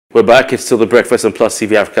We're back. It's still the Breakfast on Plus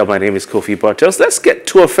TV Africa. My name is Kofi Bartels. Let's get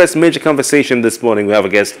to our first major conversation this morning. We have a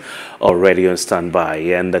guest already on standby.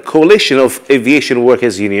 And the Coalition of Aviation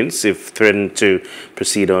Workers Unions have threatened to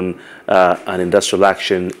proceed on an industrial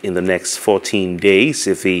action in the next 14 days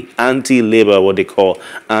if the anti-labor, what they call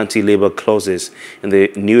anti-labor clauses in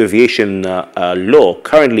the new aviation law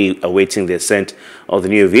currently awaiting the assent of the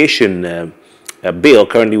new aviation bill,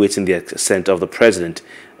 currently waiting the assent of the president,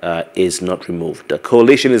 is not removed. The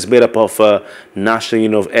coalition is made up of National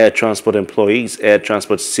Union of Air Transport Employees, Air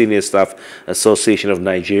Transport Senior Staff Association of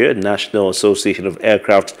Nigeria, National Association of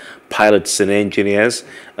Aircraft Pilots and Engineers,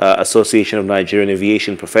 Association of Nigerian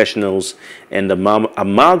Aviation Professionals, and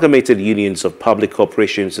amalgamated unions of public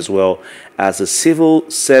corporations, as well as the Civil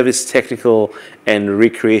Service Technical and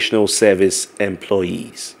Recreational Service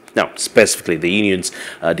Employees. Now, specifically, the unions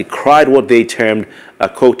decried what they termed,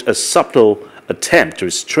 quote, a subtle attempt to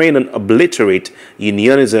restrain and obliterate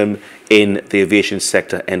unionism in the aviation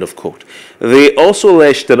sector, end of quote. They also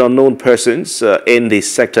alleged that unknown persons in the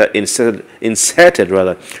sector inserted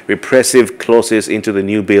repressive clauses into the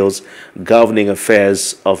new bills governing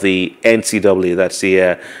affairs of the NCAA, that's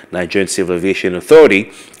the Nigerian Civil Aviation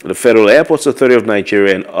Authority, the Federal Airports Authority of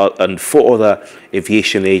Nigeria, and four other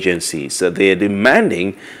aviation agencies. They are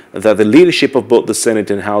demanding that the leadership of both the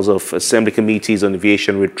Senate and House of Assembly committees on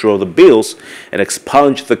aviation withdraw the bills and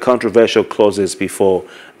expunge the controversial clauses before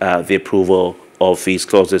the approval of these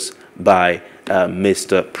clauses by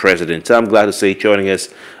Mr. President. I'm glad to say joining us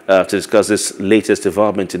to discuss this latest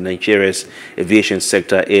development in Nigeria's aviation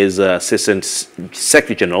sector is Assistant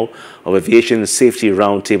Secretary General of Aviation Safety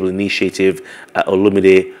Roundtable Initiative,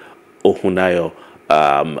 Olumide Ohunayo.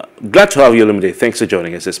 Glad to have you, Olumide. Thanks for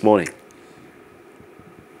joining us this morning.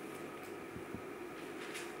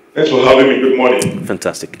 Thanks for having me. Good morning.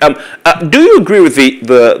 Fantastic. Do you agree with the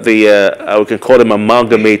we can call them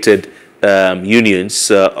amalgamated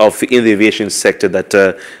unions in the aviation sector that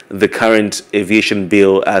the current aviation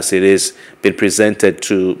bill, as it is been presented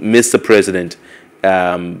to Mr. President,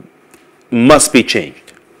 must be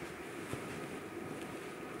changed?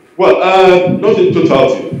 Well, not in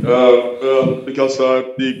totality, because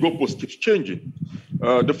the goalpost keeps changing.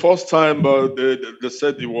 The first time they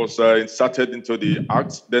said it was inserted into the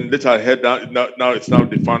Act, then later I heard that now it's now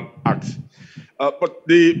the Fan Act. But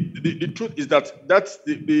the truth is that that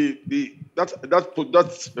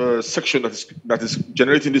section that is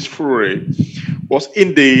generating this furore was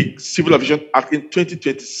in the Civil Aviation Act in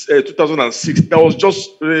 2006. That was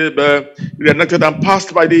just reenacted and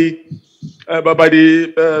passed by the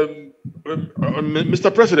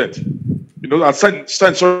Mr. President. You know, and signed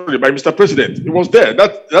by Mr. President. It was there.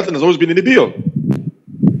 That has always been in the bill.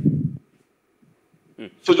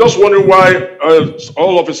 So just wondering why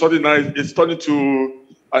all of a sudden it's turning to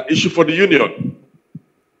an issue for the union.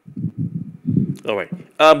 All right.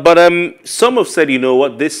 But some have said, you know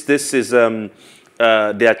what, this is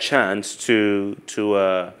their chance to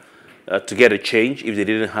get a change. If they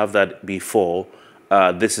didn't have that before,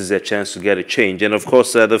 this is their chance to get a change. And of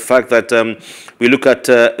course, the fact that we look at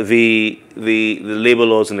the labor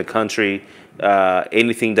laws in the country,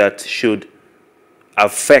 anything that should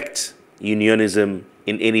affect unionism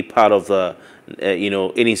in any part of the,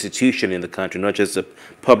 any institution in the country, not just the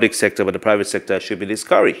public sector, but the private sector, should be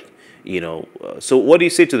discouraged. So what do you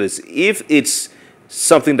say to this? If it's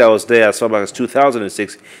something that was there as far back as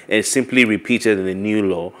 2006 and it's simply repeated in the new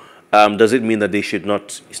law, does it mean that they should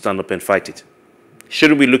not stand up and fight it?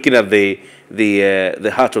 Shouldn't we be looking at the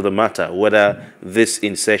heart of the matter, whether this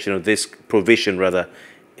insertion or this provision rather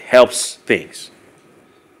helps things?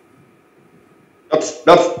 That's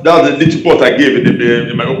the little part I gave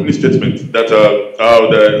in my opening statement that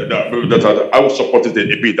I would support it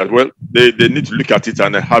a bit. That well, they need to look at it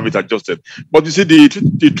and have it adjusted. But you see,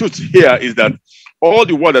 the truth here is that all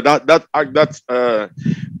the while that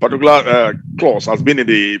particular clause has been in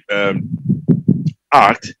the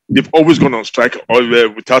Act, they've always gone on strike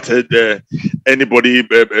without anybody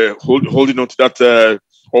holding on to that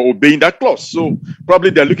or obeying that clause. So probably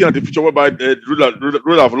they're looking at the future whereby the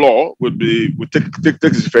rule of law will take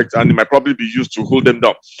its effect, and it might probably be used to hold them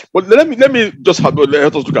down. But let me just let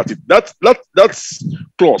us look at it. That's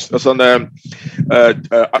clause. That's on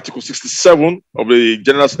Article 67 of the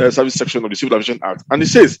General Service section of the Civil Aviation Act, and it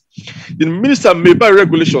says the minister may by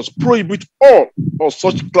regulations prohibit all or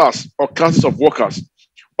such class or classes of workers,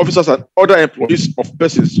 officers, and other employees of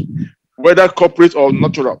persons, whether corporate or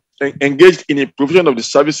natural, engaged in a provision of the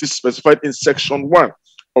services specified in Section 1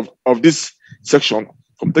 of this section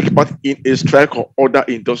from taking part in a strike or other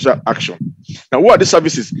industrial action. Now, what are the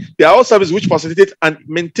services? They are all services which facilitate and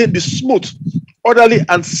maintain the smooth, orderly,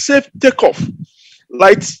 and safe takeoff,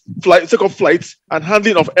 takeoff flights, and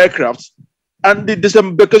handling of aircrafts, and the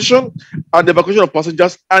disembarkation and evacuation of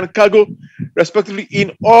passengers and cargo, respectively,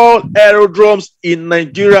 in all aerodromes in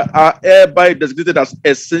Nigeria are hereby designated as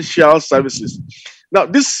essential services. Now,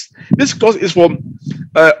 this clause is for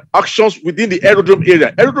actions within the aerodrome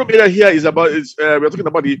area. Aerodrome area here is about we're talking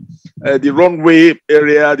about the runway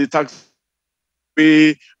area, the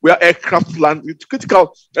taxiway, where aircraft land. It's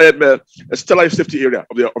critical stellar safety area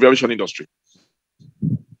of the aviation industry.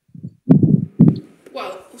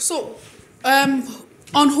 Well, so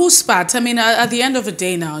on whose part? I mean, at the end of the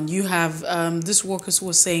day now, you have these workers who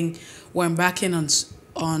are saying we're embarking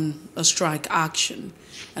on a strike action.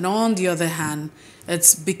 And on the other hand,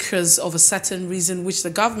 it's because of a certain reason which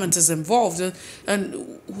the government is involved in.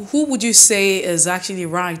 And who would you say is actually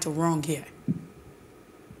right or wrong here?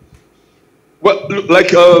 Well,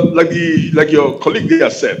 like your colleague there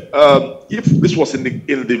said, if this was in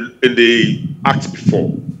the act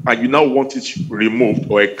before, and you now want it removed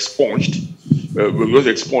or expunged,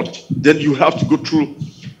 then you have to go through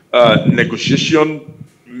negotiation,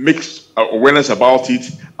 make awareness about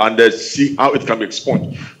it, and see how it can be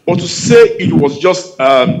expunged. But to say it was just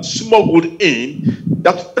smuggled in,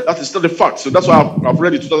 that is not the fact. So that's why I've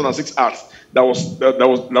read the 2006 Act that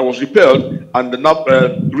was repealed and now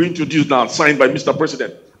reintroduced now and signed by Mr.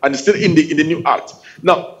 President, and it's still in the new Act.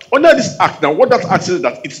 Now, under this Act, now what that Act says is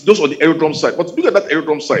that it's those on the aerodrome side. But look at that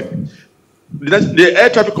aerodrome side. The air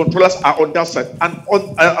traffic controllers are on that side, and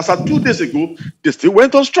as of 2 days ago, they still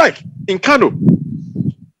went on strike in Kano.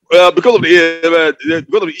 Because of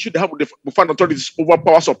the issue they have with the fund authorities over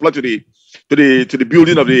power supply to the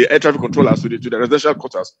building of the air traffic controllers to the residential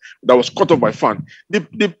quarters that was cut off by FAN. The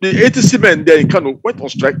ATC men there in Kano went on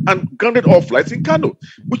strike and grounded all flights in Kano,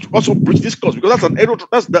 which also breached this clause because that's an aerodrome.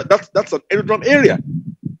 That's an aerodrome area.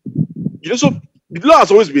 So the law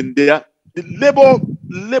has always been there. The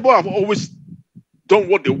labor have always done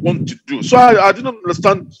what they want to do. So I didn't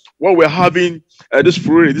understand why we're having this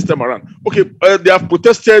furore this time around. Okay, they have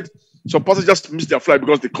protested. Some passengers missed their flight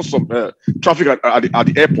because they caused some traffic at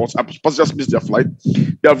the airports. Passengers missed their flight.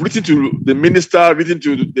 They have written to the minister, written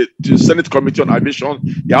to the Senate Committee on Aviation,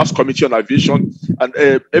 the House Committee on Aviation, and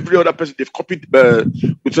every other person they've copied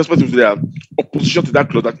with respect to their opposition to that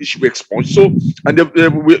clause that it should be expunged. So, and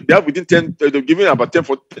they have within 10, they've given about 10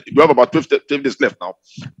 for, we have about 12 days left now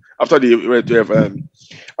after the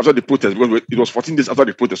protest, because it was 14 days after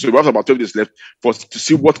the protest. So we have about 12 days left to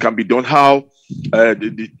see what can be done, how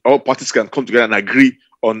all parties can come together and agree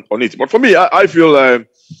on it. But for me, I feel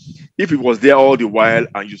if it was there all the while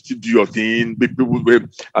and you still do your thing, people will,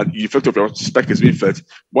 and the effect of your spec is being felt,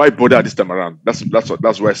 why bother this time around? That's what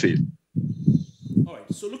I say. All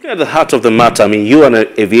right. So looking at the heart of the matter, I mean, you are an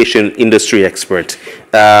aviation industry expert.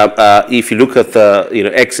 If you look at the,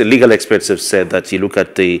 legal experts have said that you look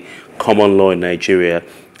at the common law in Nigeria,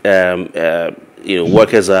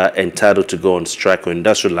 workers are entitled to go on strike or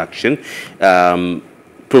industrial action,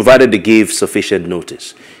 provided they give sufficient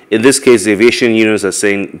notice. In this case, the aviation unions are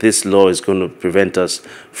saying this law is going to prevent us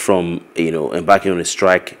from, embarking on a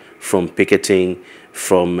strike, from picketing,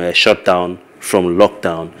 from shutdown, from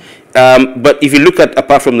lockdown. But if you look at,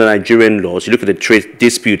 apart from the Nigerian laws, you look at the Trade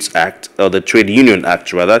Disputes Act, or the Trade Union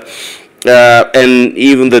Act rather, and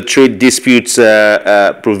even the trade disputes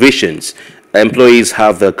provisions, employees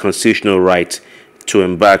have the constitutional right to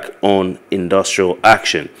embark on industrial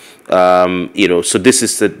action. So this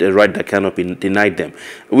is the right that cannot be denied them.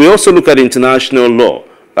 We also look at international law.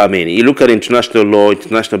 I mean, you look at international law,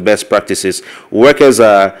 international best practices, workers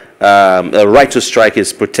are, a right to strike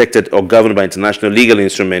is protected or governed by international legal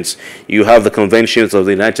instruments. You have the conventions of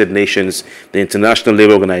the United Nations, the international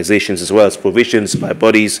labor organizations, as well as provisions by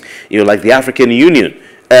bodies, like the African Union.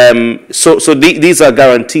 So these are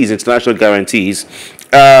guarantees, international guarantees.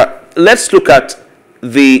 Let's look at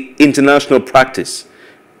the international practice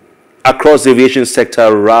across the aviation sector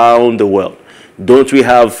around the world. Don't we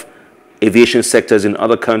have aviation sectors in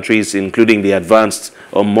other countries, including the advanced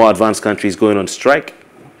or more advanced countries, going on strike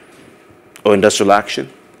or industrial action?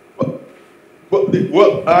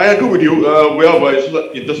 Well, I agree with you. We have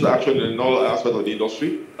industrial action in all aspects of the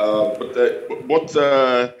industry. But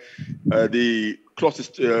the clause is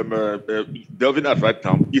delving at right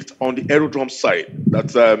now is on the aerodrome side.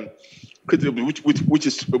 That's which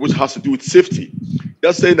has to do with safety.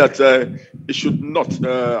 They're saying that it should not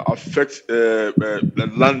affect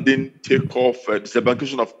landing, takeoff,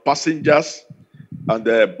 disembarkation of passengers, and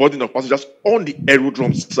the boarding of passengers on the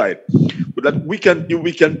aerodrome side. But that we can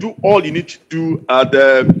do all you need to do at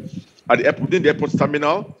the airport, within the airport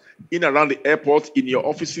terminal. in and around the airport, in your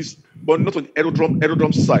offices, but not on the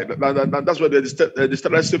aerodrome side. That's where the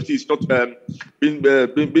standard safety is not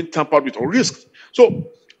being tampered with or risked.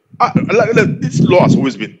 So this law has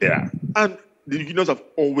always been there, and the unions have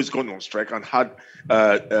always gone on strike and had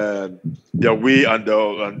their way and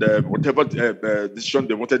whatever decision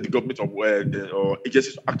they wanted the government or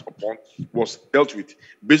agencies to act upon was dealt with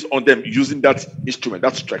based on them using that instrument,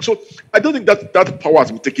 that strike. So I don't think that power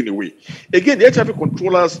has been taken away. Again, the air traffic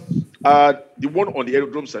controllers are the one on the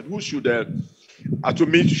aerodrome side who should, to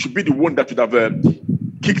me, should be the one that should have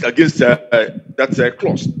kicked against that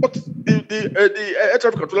clause. But the air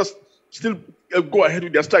traffic controllers still go ahead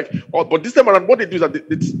with their strike. But this time around, what they do is that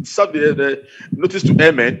they serve the notice to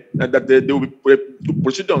airmen and that they will be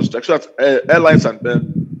proceeding on strike so that airlines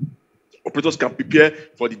and operators can prepare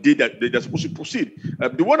for the day that they're supposed to proceed.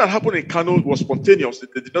 The one that happened in Kano was spontaneous.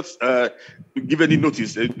 They did not give any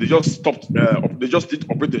notice. They just stopped. They just didn't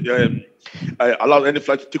operate, allow any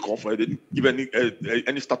flight to take off. They didn't give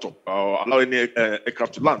any startup or allow any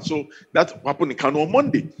aircraft to land. So that happened in Kano on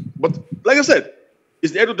Monday. But like I said,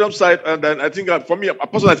 it's the aerodrome side, and then I think for me,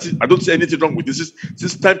 personally, I don't see anything wrong with this.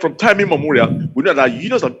 Since time immemorial, we know that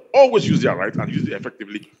unions have always used their right and used it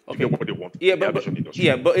effectively to get what they want. Yeah,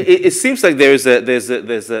 but it seems like there's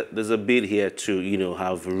a bid here to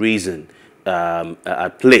have reason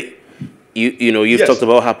at play. You've talked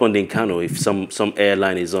about what happened in Kano. If some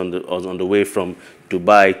airline is on the way from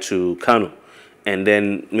Dubai to Kano, and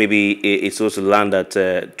then maybe it's supposed to land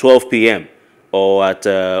at 12 p.m. or at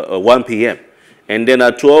 1 p.m. And then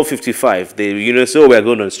at 12:55, the union say, we're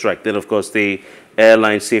going on strike. Then, of course, the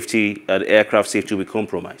airline safety, the aircraft safety will be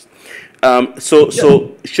compromised.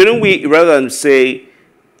 So shouldn't we, rather than say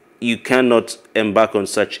you cannot embark on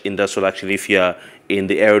such industrial action if you're in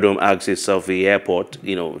the aerodrome axis of the airport,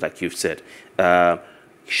 like you've said,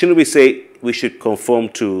 shouldn't we say we should conform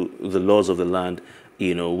to the laws of the land,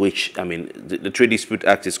 which, I mean, the Trade Dispute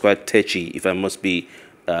Act is quite touchy, if I must be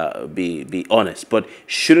honest, but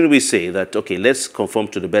shouldn't we say that, okay, let's conform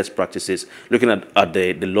to the best practices, looking at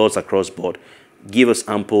the laws across board, give us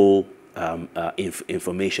ample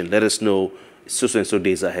information, let us know so and so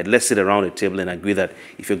days ahead, let's sit around the table and agree that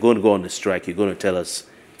if you're going to go on a strike, you're going to tell us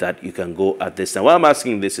that you can go at this time. Why I'm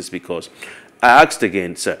asking this is because I asked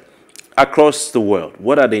again, sir, across the world,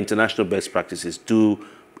 what are the international best practices? Do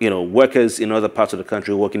workers in other parts of the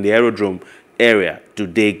country work in the aerodrome area, do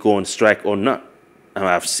they go on strike or not?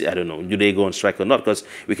 I don't know, do they go on strike or not? Because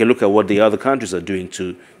we can look at what the other countries are doing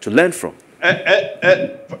to learn from. And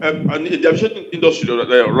in the aviation industry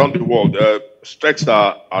around the world, strikes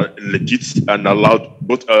are legit and allowed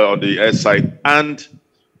both on the air side and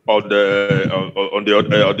on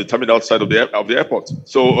the terminal side of the airport.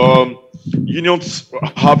 So unions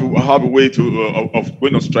have a way of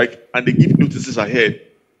going on strike, and they give notices ahead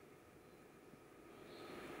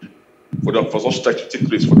for such strikes to take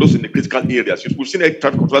place, for those in the critical areas. We've seen air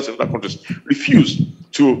traffic controllers in other countries refuse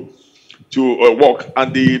to work,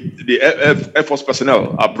 and the Air Force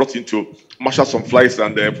personnel are brought in to marshal some flights,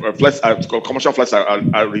 and commercial flights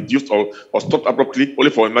are reduced or stopped abruptly,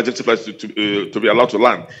 only for emergency flights to be allowed to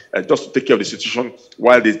land, just to take care of the situation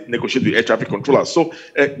while they negotiate with air traffic controllers. So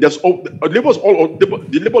the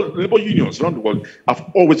labor unions around the world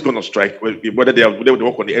have always gone on strike, whether they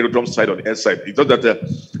work on the aerodrome side or the air side. It's not that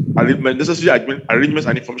necessary arrangements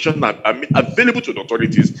and information are available to the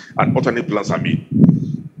authorities, and alternate plans are made.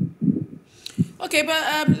 Okay, but,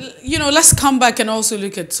 let's come back and also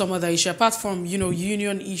look at some other issues. Apart from,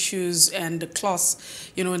 union issues and the clause,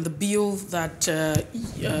 in the bill that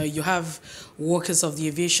you have workers of the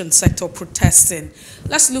aviation sector protesting.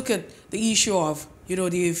 Let's look at the issue of,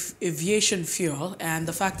 the aviation fuel and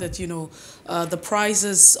the fact that, the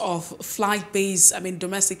prices of flight-based,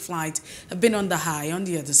 domestic flight have been on the high on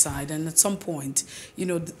the other side. And at some point,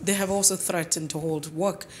 they have also threatened to hold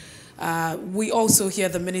work. We also hear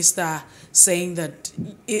the minister saying that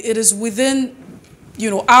it is within,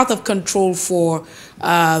 out of control for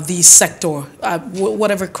the sector,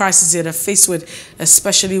 whatever crisis they're faced with,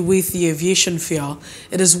 especially with the aviation fuel.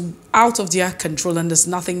 It is out of their control and there's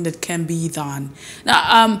nothing that can be done.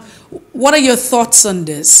 Now, what are your thoughts on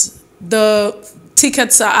this? The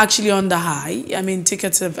tickets are actually on the high.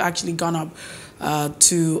 Tickets have actually gone up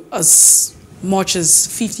to as much as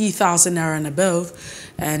 50,000 naira and above.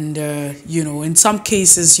 And, in some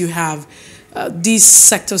cases you have these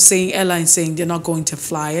sectors saying, airlines saying they're not going to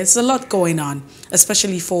fly. It's a lot going on,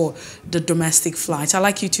 especially for the domestic flight. I'd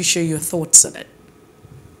like you to share your thoughts on it.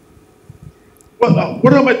 Well,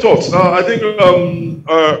 what are my thoughts? I think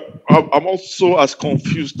I'm also as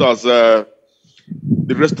confused as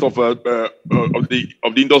the rest of the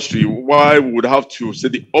industry, why we would have to say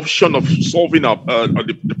the option of solving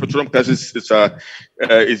the petroleum crisis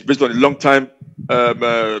is based on a long time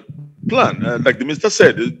plan. Like the minister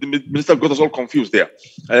said, the minister got us all confused there.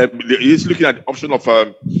 He's looking at the option of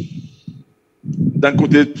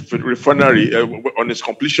Dangote refinery on its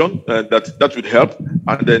completion, that would help.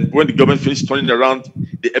 And then when the government finishes turning around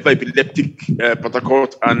the ever epileptic Port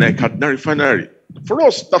Harcourt and Kaduna refinery. For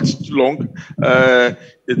us, that's too long.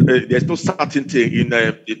 There's no certainty in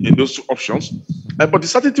those two options. But the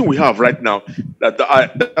certainty we have right now, that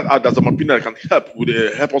as an opinion can help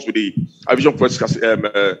us with the aviation fuel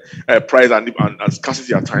price and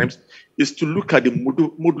scarcity at times, is to look at the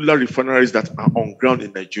modular refineries that are on ground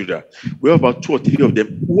in Nigeria. We have about 2 or 3 of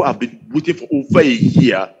them who have been waiting for over a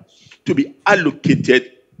year to be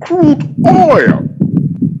allocated crude oil.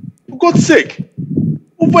 For God's sake,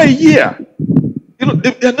 over a year.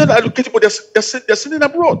 They're not allocated, but they're sending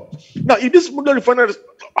abroad. Now, if these modular refineries,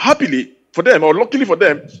 happily for them or luckily for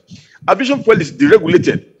them, aviation fuel is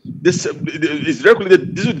deregulated. This is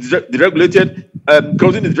regulated. This is deregulated.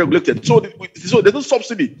 Kerosene is regulated. So there's no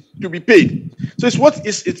subsidy to be paid. So it's what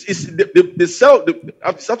is they sell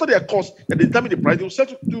after their cost and they determine the price. They will sell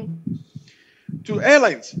to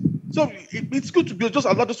airlines. So it's good to be just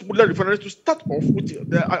allow those modular refineries to start off with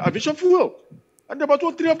the aviation fuel, and there are about 2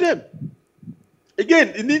 or 3 of them. Again,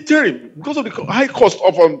 in the interim, because of the high cost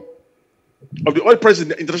of the oil price in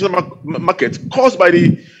the international market caused by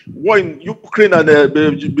the war in Ukraine and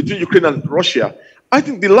between Ukraine and Russia, I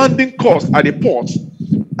think the landing costs at the ports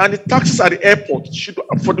and the taxes at the airport should,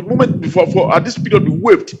 for the moment, for at this period, be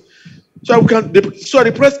waived, so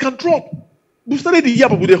the price can drop. We started the year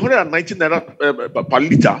with 119 naira per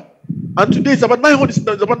liter, and today it's about 900.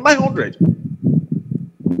 It's about 900.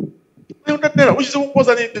 900 naira, which is more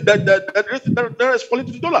than the naira is falling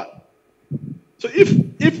to the dollar. So if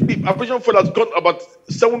the aviation fuel has gone about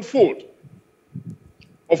 7-fold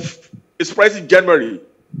of its price in January,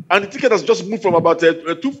 and the ticket has just moved from about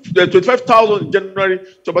 25,000 in January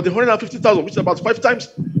to about 150,000, which is about 5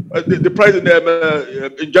 times the price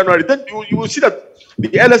in January, then you will see that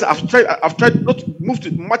the airlines have tried not to move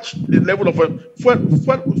to match the level of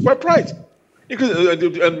fuel price.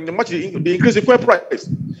 Match the increase in fuel price.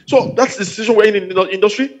 So that's the situation we're in the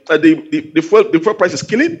industry. The fuel price is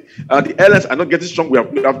killing. The airlines are not getting strong. We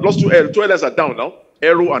have lost 2 airlines are down now,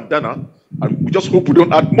 Aero and Dana, and we just hope we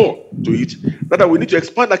don't add more to it. Rather, we need to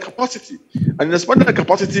expand that capacity. And in expanding that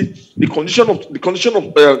capacity, the condition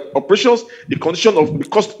of operations, the cost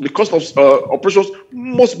of operations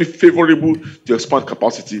must be favorable to expand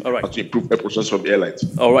capacity and to improve operations from the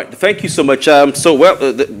airlines. All right, thank you so much.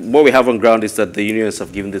 What we have on ground is that the unions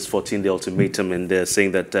have given this 14-day ultimatum, and they're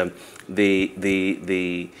saying that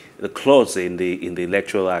the clause in the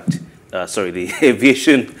Electoral Act, the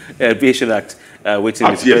Aviation Act, which in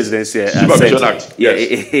the presidency,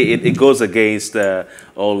 it goes against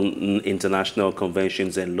all international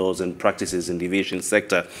conventions and laws and practices in the aviation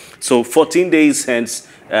sector. So 14 days hence,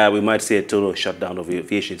 we might see a total shutdown of the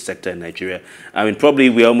aviation sector in Nigeria. I mean, probably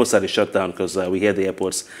we're almost at a shutdown because we hear the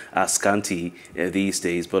airports are scanty these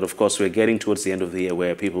days. But of course, we're getting towards the end of the year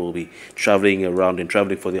where people will be traveling around and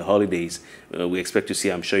traveling for their holidays. We expect to see,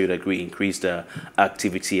 I'm sure you'd agree, increased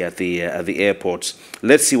activity at the airports.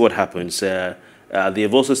 Let's see what happens. They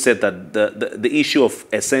have also said that the issue of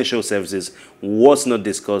essential services was not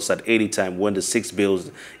discussed at any time when the 6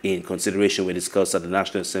 bills in consideration were discussed at the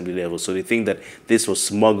National Assembly level. So they think that this was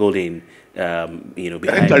smuggled in, behind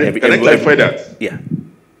Can I clarify that? Yeah.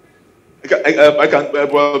 I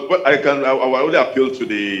will only appeal to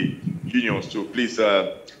the unions to please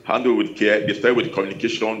handle with care. They start with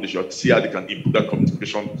communication. They should see how they can improve that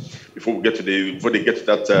communication before they get to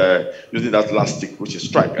that using that last stick, which is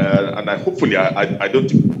strike. And hopefully I don't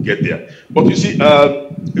think we'll get there. But you see,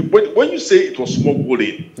 when you say it was smuggled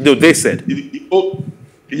in, no, they said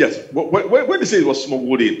yes. When they say it was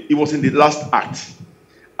smuggled in, it was in the last act,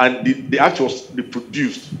 and the act was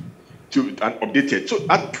reproduced and updated. So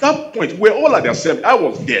at that point, we're all at the assembly. I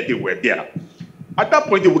was there. They were there. At that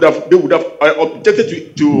point, they would have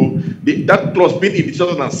objected to that clause being in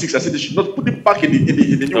 2006. I said they should not put it back in the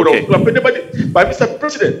new law by Mr.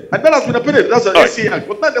 President, and that has been appended. That's an SCA Act.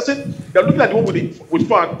 But now they're saying they're looking at the one with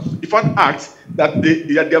the FAN Act that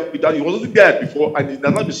it wasn't there before, and it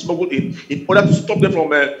has not been smuggled in order to stop them from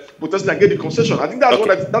protesting and get the concession. I think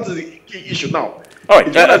that's that is the key issue now. All right,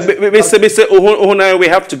 Mr. Ohunayo, we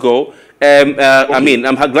have to go. I mean,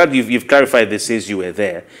 I'm glad you've clarified this since you were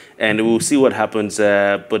there, and we'll see what happens.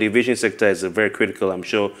 But the aviation sector is very critical. I'm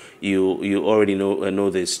sure you already know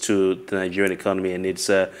this to the Nigerian economy, and it's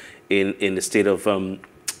in the state of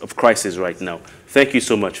of crisis right now. Thank you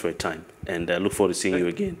so much for your time, and look forward to seeing you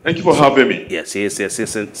again. Thank you for having me. Yes, he is the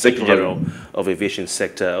Assistant Secretary General of Aviation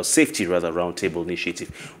Sector, or Safety rather, Roundtable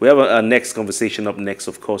Initiative. We have our next conversation up next,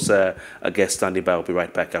 of course, a guest standing by. I'll be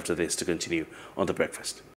right back after this to continue on The Breakfast.